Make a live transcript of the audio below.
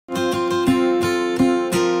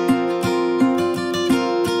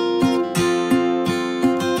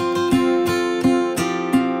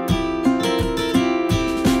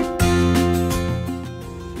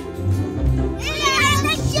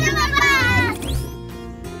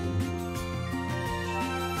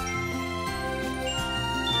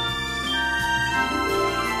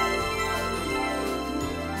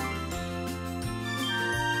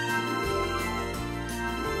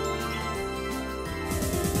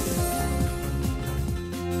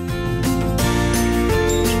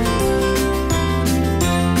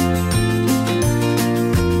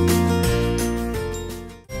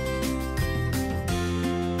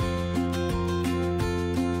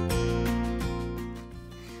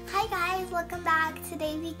welcome back.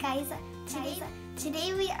 Today we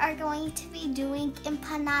we are going to be doing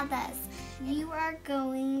empanadas. We are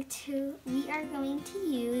going to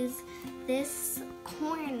use this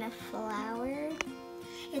corn flour.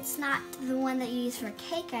 It's not the one that you use for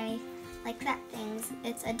cake, like that things.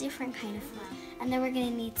 It's a different kind of flour. And then we're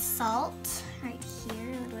gonna need salt right here,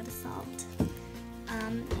 a little bit of salt.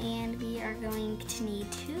 And we are going to need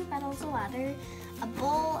 2 bottles of water, a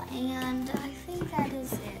bowl, and I think that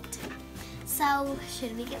is it. So,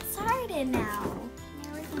 should we get started now?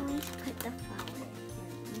 Now we're going to put the flour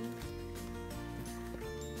in.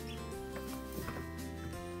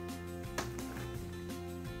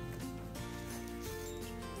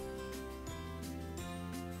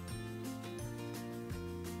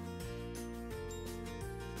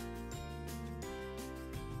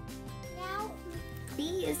 Now,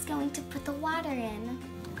 B is going to put the water in.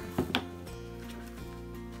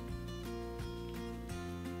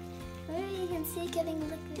 You can see it getting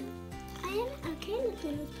liquid.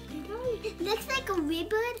 It looks like a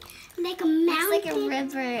river, like a mountain. It's like a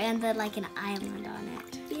river and then like an island on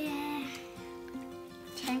it. Yeah.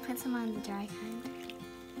 Try and put some on the dry kind.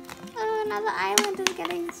 Oh, now the island is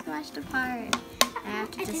getting smashed apart. I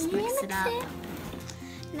have to just mix it up.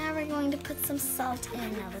 Now we're going to put some salt in.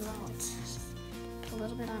 Now we're going to put a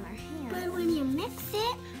little bit on our hand. But when you mix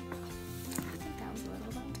it,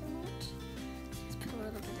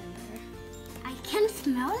 I can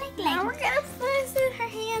smell it like. Now we're gonna place it her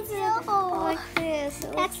hands in like this.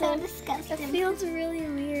 That's so disgusting. It feels really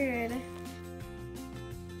weird.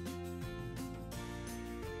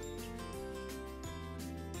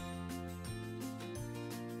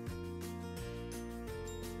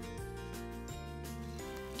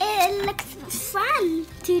 It looks fun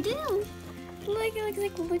to do. Look, it looks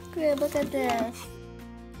like liquid. Look at this.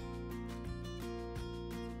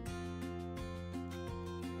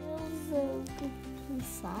 So good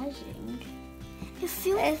massaging. It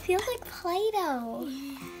feels like Play-Doh.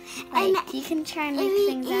 Yeah. Like, and you can try and make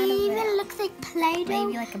things out of it. It even looks like Play-Doh.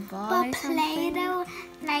 Maybe like a ball or something. But Play-Doh,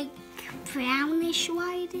 like brownish,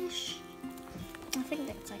 whitish. I think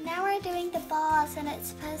that's like. Now we're doing the balls, and it's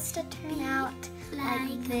supposed to turn out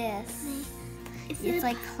like this. It's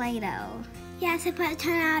like Play-Doh. Yeah, it's supposed to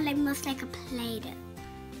turn out like most like a Play-Doh.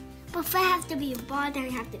 But if it has to be a ball, then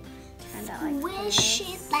you have to squish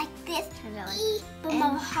it like this, but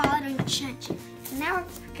more hard and judge. Now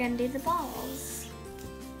we're gonna do the balls.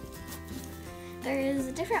 There's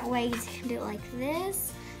different ways you can do it like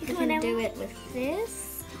this. You can do it with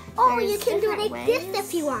this. Oh, you can do it like this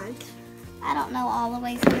if you want. I don't know all the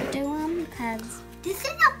ways to do them because this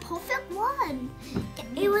is a perfect one.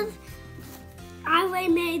 It was I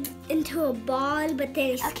made into a ball, but then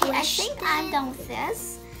it's okay. I think I'm done with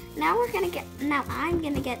this. Now I'm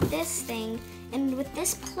gonna get this thing, and with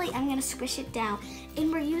this plate, I'm gonna squish it down.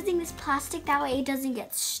 And we're using this plastic, that way it doesn't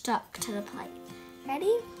get stuck to the plate.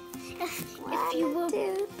 Ready? One,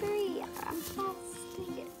 2, 3, I'm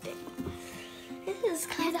plastic it down. This is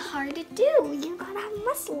kind of hard to do. You gotta have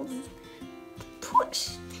muscles.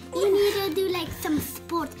 Push. You need to do like some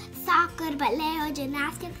sports, soccer, ballet, or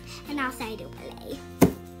gymnastics, and also I do ballet.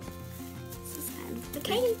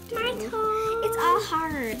 Okay, my turn. It's all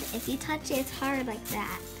hard. If you touch it, it's hard like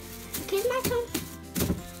that. Okay, it's my turn.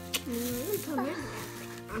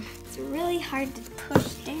 It's really hard to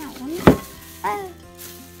push down.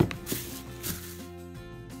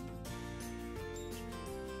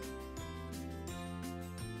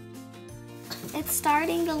 It's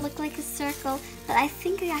starting to look like a circle, but I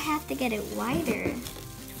think I have to get it wider.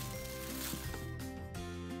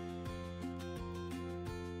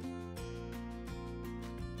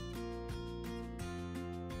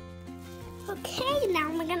 Okay, now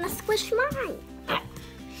we're gonna squish mine.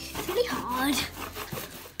 It's really hard,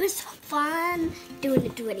 but it's fun doing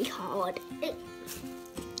it really hard.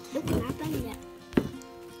 Look, not done yet.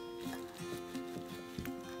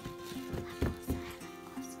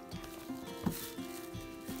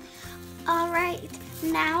 Alright,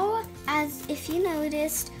 now, as if you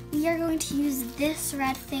noticed, we are going to use this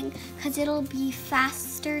red thing because it'll be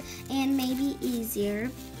faster and maybe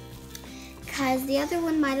easier. Because the other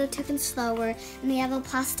one might have taken slower, and we have a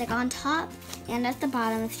plastic on top and at the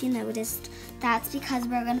bottom, if you noticed. That's because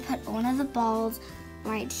we're going to put one of the balls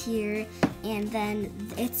right here, and then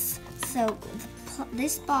this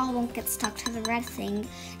ball won't get stuck to the red thing,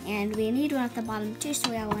 and we need one at the bottom too,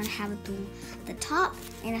 so we want to have it at the top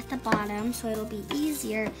and at the bottom, so it'll be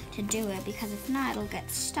easier to do it, because if not, it'll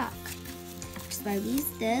get stuck. So I use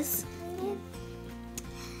this.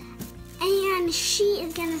 And she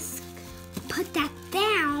is going to put that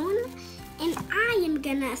down, and I am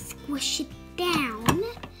gonna squish it down.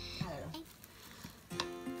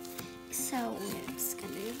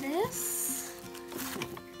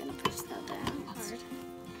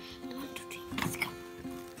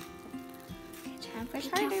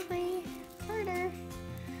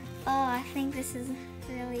 Oh, I think this is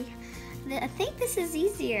really, I think this is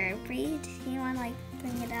easier. Bree, do you want to like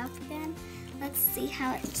bring it up again? Let's see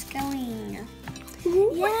how it's going.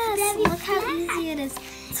 Ooh, yes, look look how easy it is.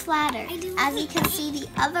 It's flatter. As you can see, the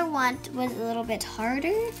other one was a little bit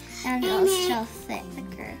harder and it was still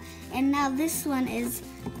thicker. And now this one it's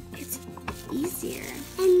easier.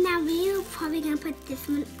 And now we're probably gonna put this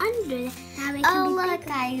one under. Now it can be look, bigger.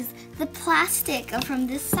 guys, the plastic from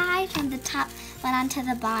this side, from the top, went onto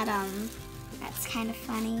the bottom. That's kind of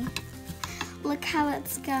funny. Look how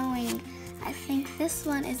it's going. I think this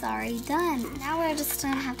one is already done. Now we're just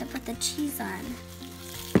gonna have to put the cheese on.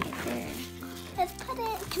 Right there. Let's put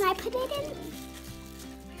it. Can I put it in?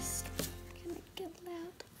 Gonna get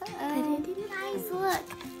loud. Guys,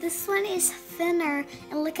 look. This one is thinner,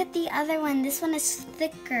 and look at the other one. This one is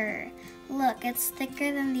thicker. Look, it's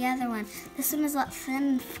thicker than the other one. This one is a lot thin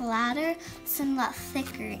and flatter. This one a lot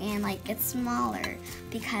thicker, and like it's smaller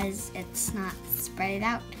because it's not spread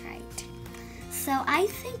out right. So I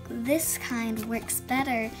think this kind works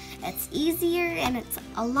better. It's easier and it's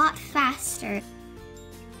a lot faster.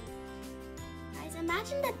 Guys,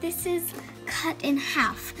 imagine that this is cut in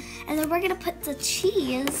half. And then we're gonna put the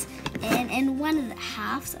cheese in one of the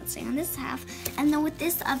halves, let's say on this half. And then with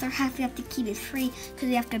this other half, we have to keep it free because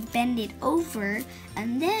we have to bend it over.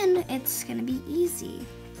 And then it's gonna be easy.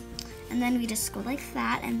 And then we just go like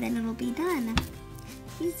that and then it'll be done.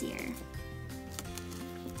 Easier.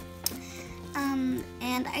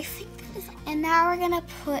 And I think that is, and now we're gonna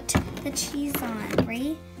put the cheese on,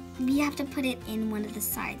 right? We have to put it in one of the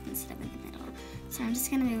sides instead of in the middle. So I'm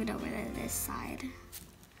just gonna move it over to this side.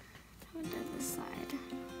 Over to this side.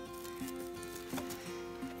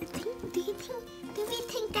 Do you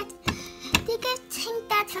think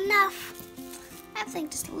that's enough? I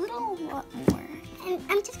think just a little more. And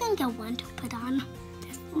I'm just gonna get one to put on.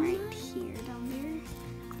 Right here, down there.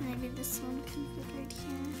 Maybe this one can fit right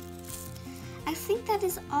here. I think that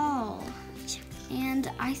is all.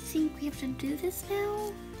 And I think we have to do this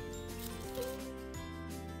now.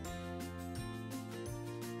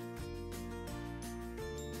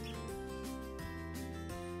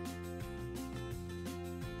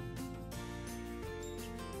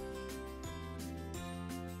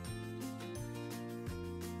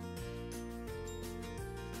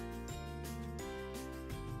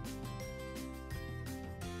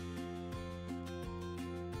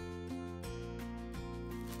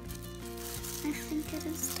 I think it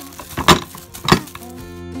is done.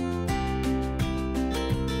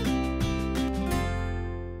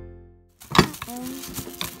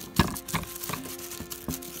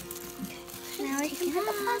 Now we can put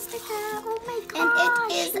the plastic out. Oh my gosh! And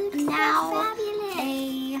it is now a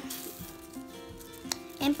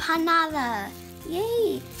empanada.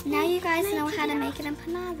 Yay! Now you guys know how to make an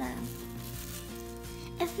empanada.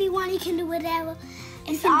 If you want, you can do whatever.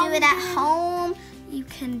 You can do it at home. You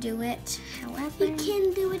can do it however. You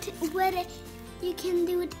can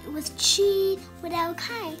do it with cheese, whatever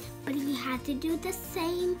kind, but you have to do it the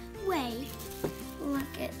same way. Look,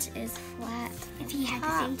 it is flat. If you have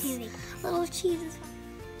the same theory. Little cheese is flat.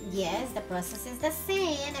 Yes, the process is the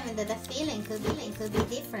same. I mean, the filling could be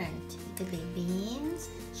different. It could be beans,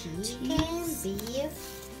 chicken,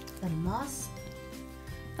 beef, but most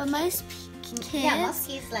kids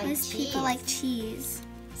like most cheese. people like cheese.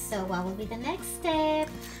 So what will be the next step?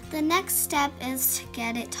 The next step is to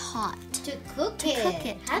get it hot. To cook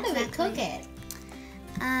it. How do we cook it?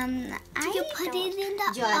 You put it in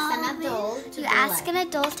the You ask an oven. adult to You do ask what? an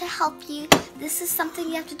adult to help you. This is something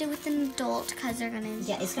you have to do with an adult because they're gonna.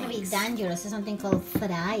 Yeah, it's gonna be dangerous. It's something called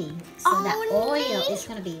fry. So the oil is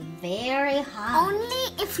gonna be very hot.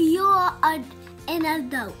 Only if you're an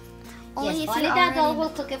adult. Only Yes, if only you're the adult already- will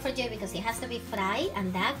cook it for you because it has to be fried,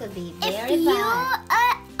 and that could be If very you're bad.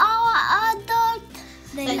 an adult,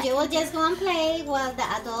 So you will just go and play while the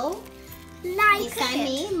adult, like beside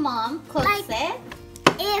me, mom cooks Like it,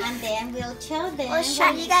 if and then we'll show them. We'll show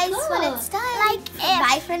when you it's guys cooked. when it's done. Like if-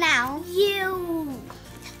 Bye for now.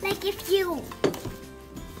 if you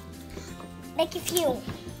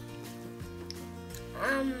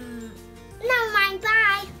never mind,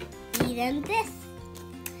 bye. Eat them this.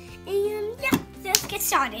 And yeah, let's get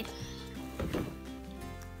started.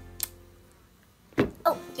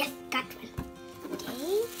 Oh, yes, got one.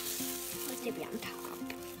 Okay, what's it be on top?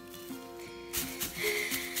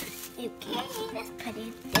 Okay, let's put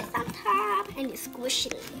this on top and you squish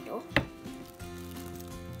it a little.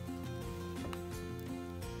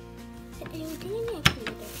 Put everything in there,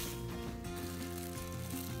 Peter.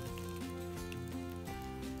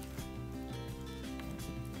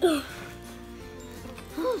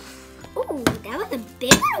 Ooh, that was a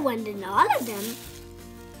bigger one than all of them.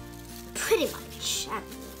 Pretty much.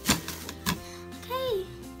 Okay,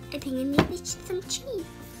 I think I need some cheese.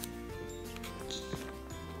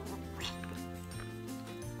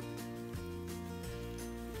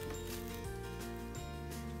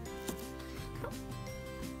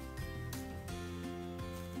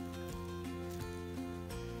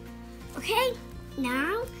 Okay,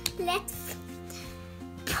 now let's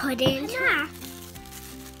put it in half.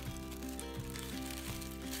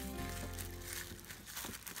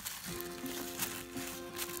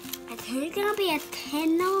 I think it's gonna be a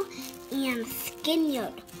thinner and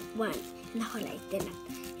skinnier one. And hold like that.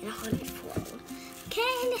 And hold it forward.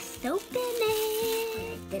 Okay, let's open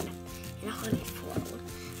it. Like that. And hold it forward.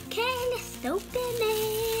 Okay, let's open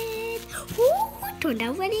it. Ooh, it turned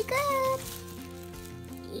out really good.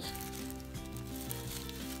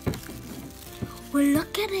 Well,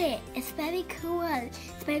 look at it. It's very cool.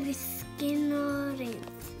 It's very skinner. Okay,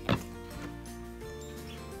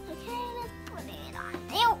 let's put it on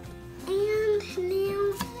there. And now,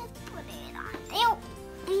 let's put it on there.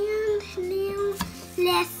 And now,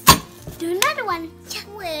 let's do another one.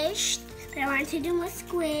 Squish. But I want to do more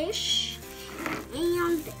squish.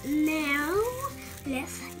 And now,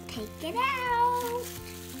 let's take it out.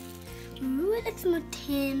 Ooh, it looks more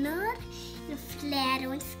thinner and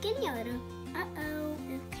flatter and skinnier. Uh-oh,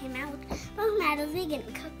 it came out. Well, now we're gonna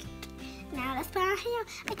cook it. Now let's put it on here.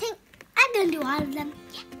 I think I'm gonna do all of them.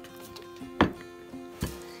 Yeah.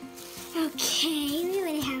 Okay, we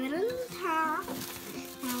already have it on top.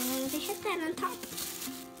 Now we're going to hit that on top.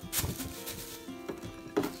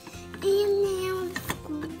 And now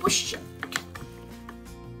squish it.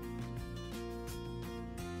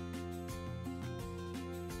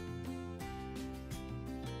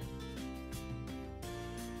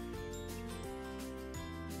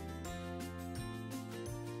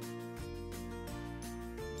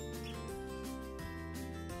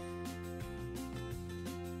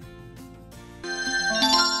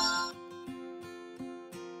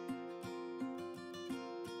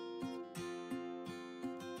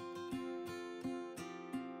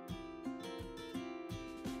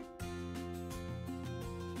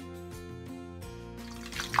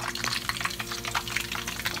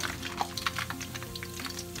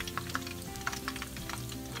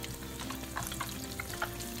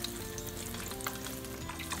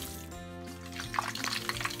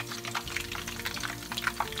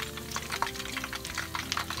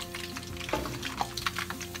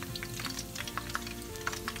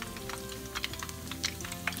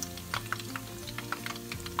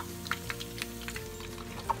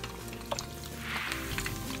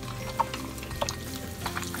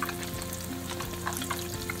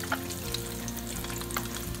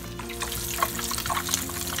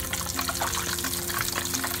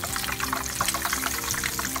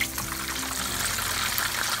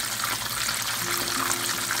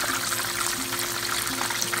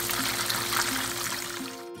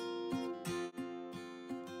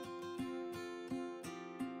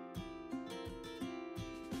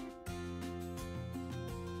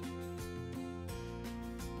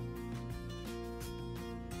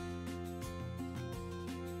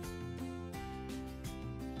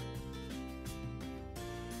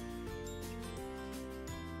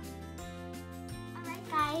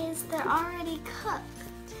 Guys, they're already cooked.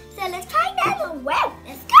 So let's try that one. Wow,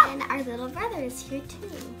 let's go. And our little brother is here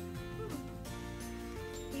too.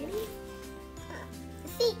 Ready?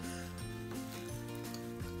 Let's see.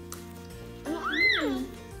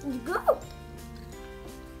 Go.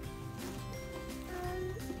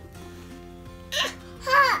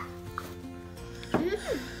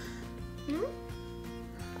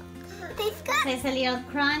 Tastes good. So it's a little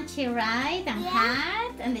crunchy, right? And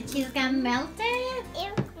hot, and the cheese got melted.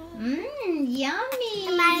 Mmm, yummy.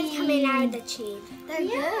 The mine is coming out of the cheese. They're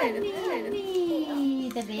good. Yummy.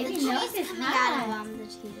 The baby knows it's hot. The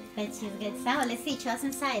cheese. The cheese gets out. Let's see. Show us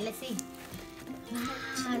inside. Let's see.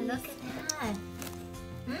 Wow, look at that.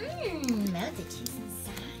 Mmm, melted cheese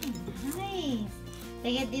inside. Nice.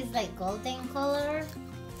 They get this like golden color.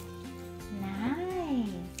 Nice.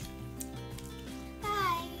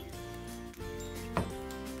 Bye.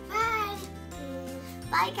 Bye.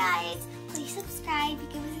 Bye, guys. Please subscribe,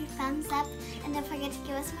 give us a thumbs up, and don't forget to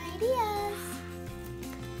give us more ideas.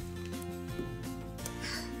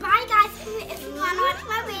 Bye, guys. If you want to watch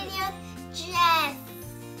my videos, just